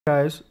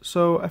Guys,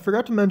 so I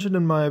forgot to mention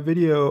in my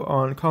video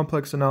on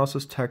complex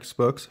analysis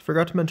textbooks, I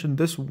forgot to mention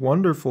this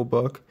wonderful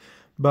book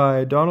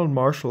by Donald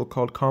Marshall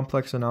called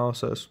Complex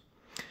Analysis.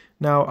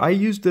 Now, I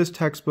used this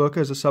textbook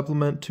as a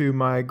supplement to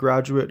my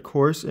graduate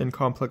course in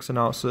complex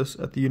analysis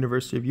at the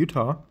University of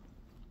Utah,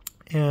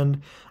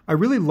 and I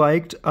really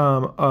liked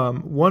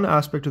one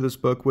aspect of this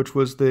book, which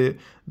was the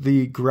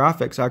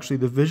graphics, actually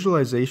the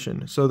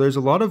visualization. So there's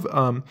a lot of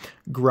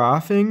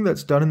graphing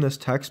that's done in this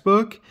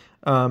textbook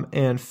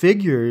and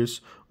figures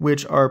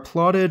which are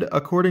plotted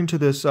according to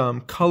this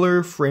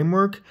color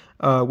framework,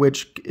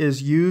 which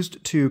is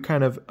used to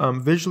kind of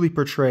visually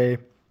portray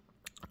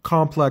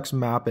complex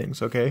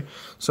mappings, okay?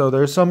 So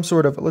there's some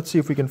sort of, let's see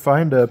if we can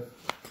find a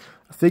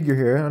figure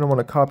here. I don't want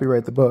to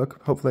copyright the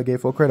book. Hopefully I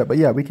gave full credit. But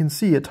yeah, we can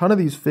see a ton of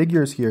these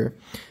figures here.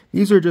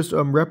 These are just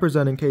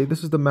representing, okay,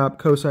 this is the map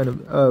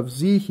cosine of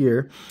z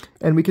here.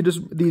 And we could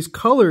just, these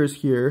colors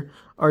here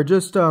are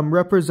just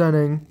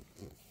representing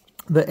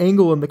the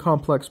angle in the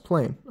complex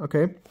plane,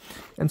 okay?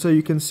 And so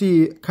you can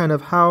see kind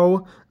of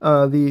how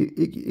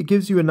it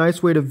gives you a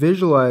nice way to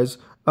visualize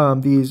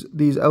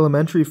these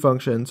elementary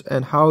functions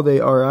and how they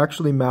are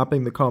actually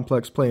mapping the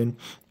complex plane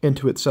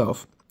into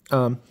itself.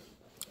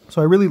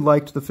 So I really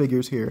liked the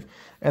figures here.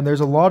 And there's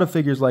a lot of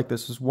figures like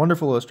this. There's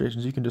wonderful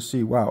illustrations. You can just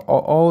see, wow,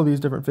 all of these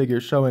different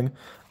figures showing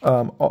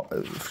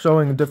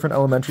different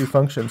elementary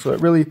functions. So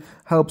it really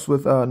helps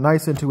with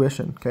nice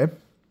intuition, okay?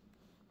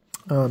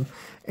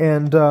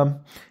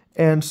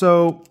 And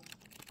so,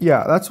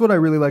 yeah, that's what I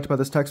really liked about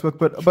this textbook.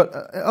 But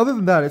other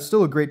than that, it's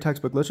still a great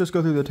textbook. Let's just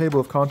go through the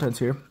table of contents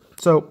here.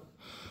 So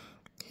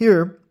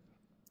here,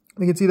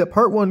 we can see that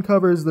part 1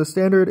 covers the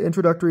standard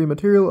introductory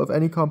material of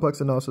any complex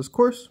analysis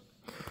course.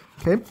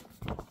 Okay,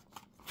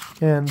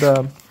 and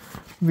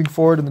moving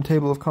forward in the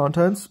table of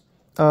contents,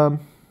 we're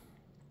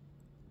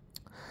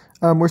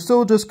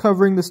still just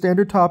covering the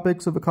standard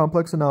topics of a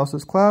complex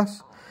analysis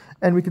class,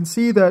 and we can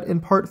see that in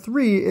part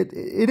 3,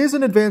 it is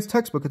an advanced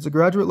textbook. It's a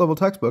graduate level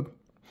textbook.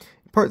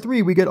 In part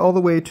 3, we get all the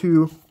way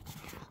to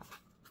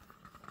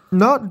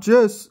not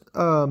just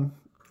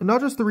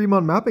the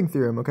Riemann mapping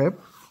theorem. Okay, I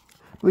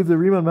believe the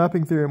Riemann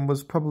mapping theorem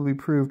was probably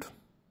proved.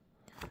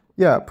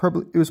 Yeah,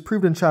 it was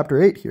proved in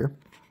chapter 8 here.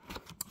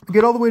 We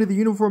get all the way to the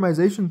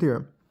uniformization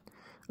theorem,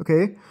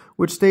 okay,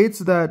 which states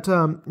that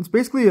it's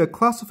basically a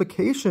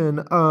classification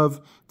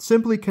of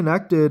simply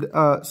connected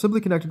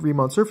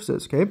Riemann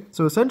surfaces, okay?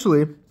 So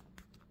essentially,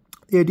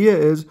 the idea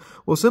is,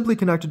 well, simply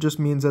connected just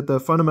means that the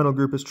fundamental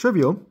group is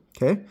trivial,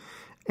 okay?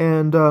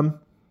 And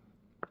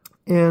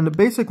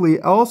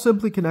basically, all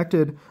simply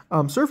connected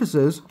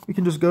surfaces, we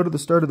can just go to the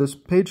start of this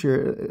page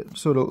here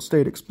so it'll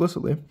state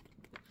explicitly.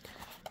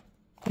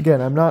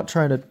 Again, I'm not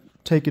trying to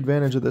take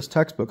advantage of this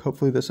textbook.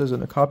 Hopefully this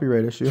isn't a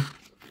copyright issue.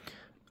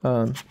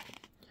 But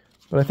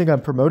I think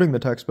I'm promoting the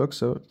textbook,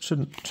 so it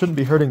shouldn't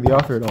be hurting the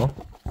author at all.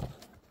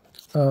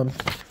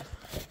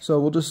 So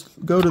we'll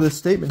just go to this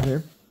statement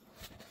here.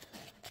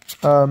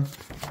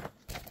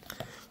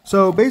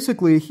 So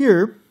basically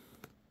here,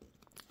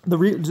 the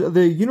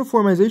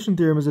uniformization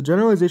theorem is a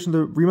generalization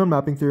of the Riemann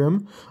mapping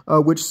theorem,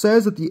 which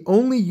says that the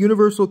only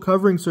universal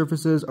covering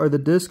surfaces are the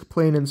disk,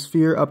 plane, and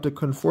sphere up to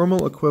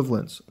conformal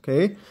equivalence.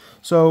 Okay,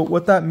 so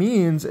what that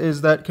means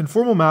is that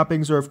conformal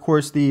mappings are, of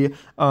course, the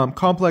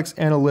complex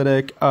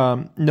analytic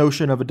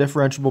notion of a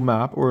differentiable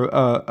map, or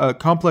a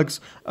complex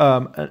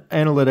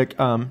analytic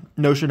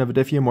notion of a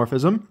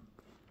diffeomorphism,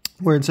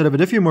 where instead of a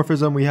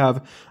diffeomorphism, we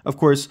have, of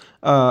course,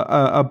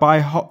 a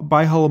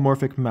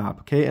biholomorphic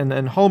map, okay? And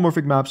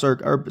holomorphic maps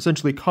are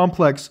essentially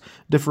complex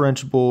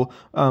differentiable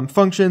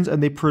functions,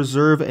 and they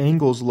preserve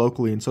angles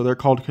locally, and so they're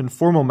called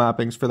conformal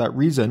mappings for that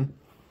reason.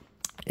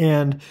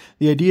 And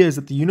the idea is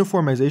that the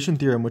uniformization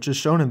theorem, which is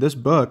shown in this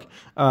book,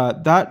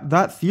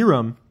 that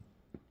theorem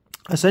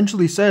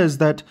essentially says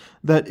that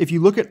if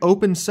you look at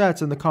open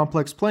sets in the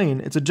complex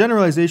plane, it's a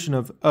generalization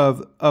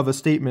of a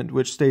statement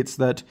which states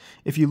that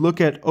if you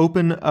look at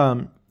open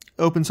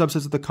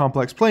subsets of the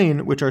complex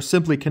plane, which are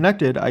simply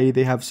connected, i.e.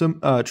 they have some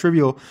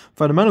trivial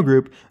fundamental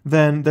group,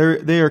 then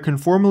they are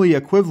conformally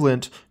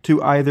equivalent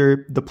to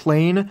either the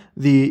plane,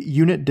 the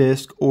unit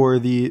disk, or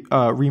the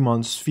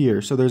Riemann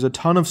sphere. So there's a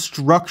ton of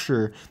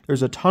structure.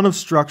 There's a ton of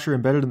structure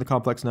embedded in the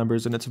complex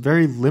numbers, and it's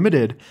very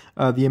limited.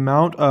 The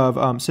amount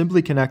of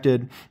simply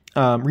connected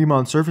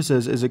Riemann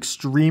surfaces is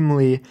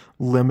extremely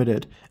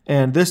limited.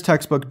 And this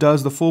textbook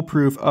does the full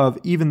proof of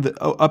even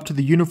up to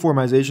the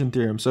uniformization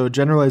theorem, so a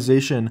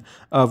generalization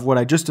of what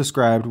I just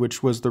described,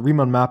 which was the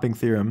Riemann mapping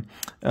theorem,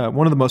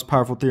 one of the most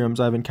powerful theorems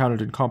I've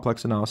encountered in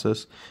complex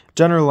analysis,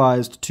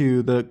 generalized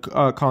to the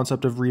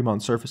concept of Riemann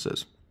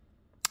surfaces.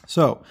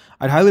 So,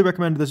 I'd highly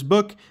recommend this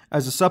book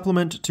as a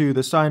supplement to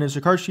the Stein and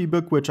Shekarski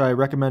book, which I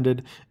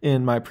recommended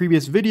in my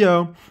previous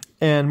video.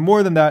 And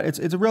more than that,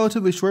 it's a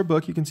relatively short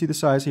book. You can see the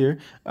size here.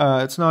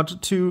 It's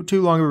not too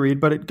long of a read,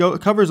 but it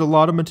covers a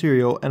lot of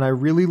material, and I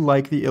really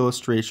like the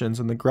illustrations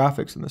and the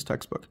graphics in this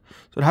textbook.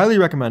 So I'd highly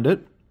recommend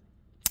it.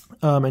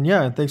 And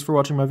yeah, and thanks for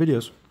watching my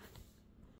videos.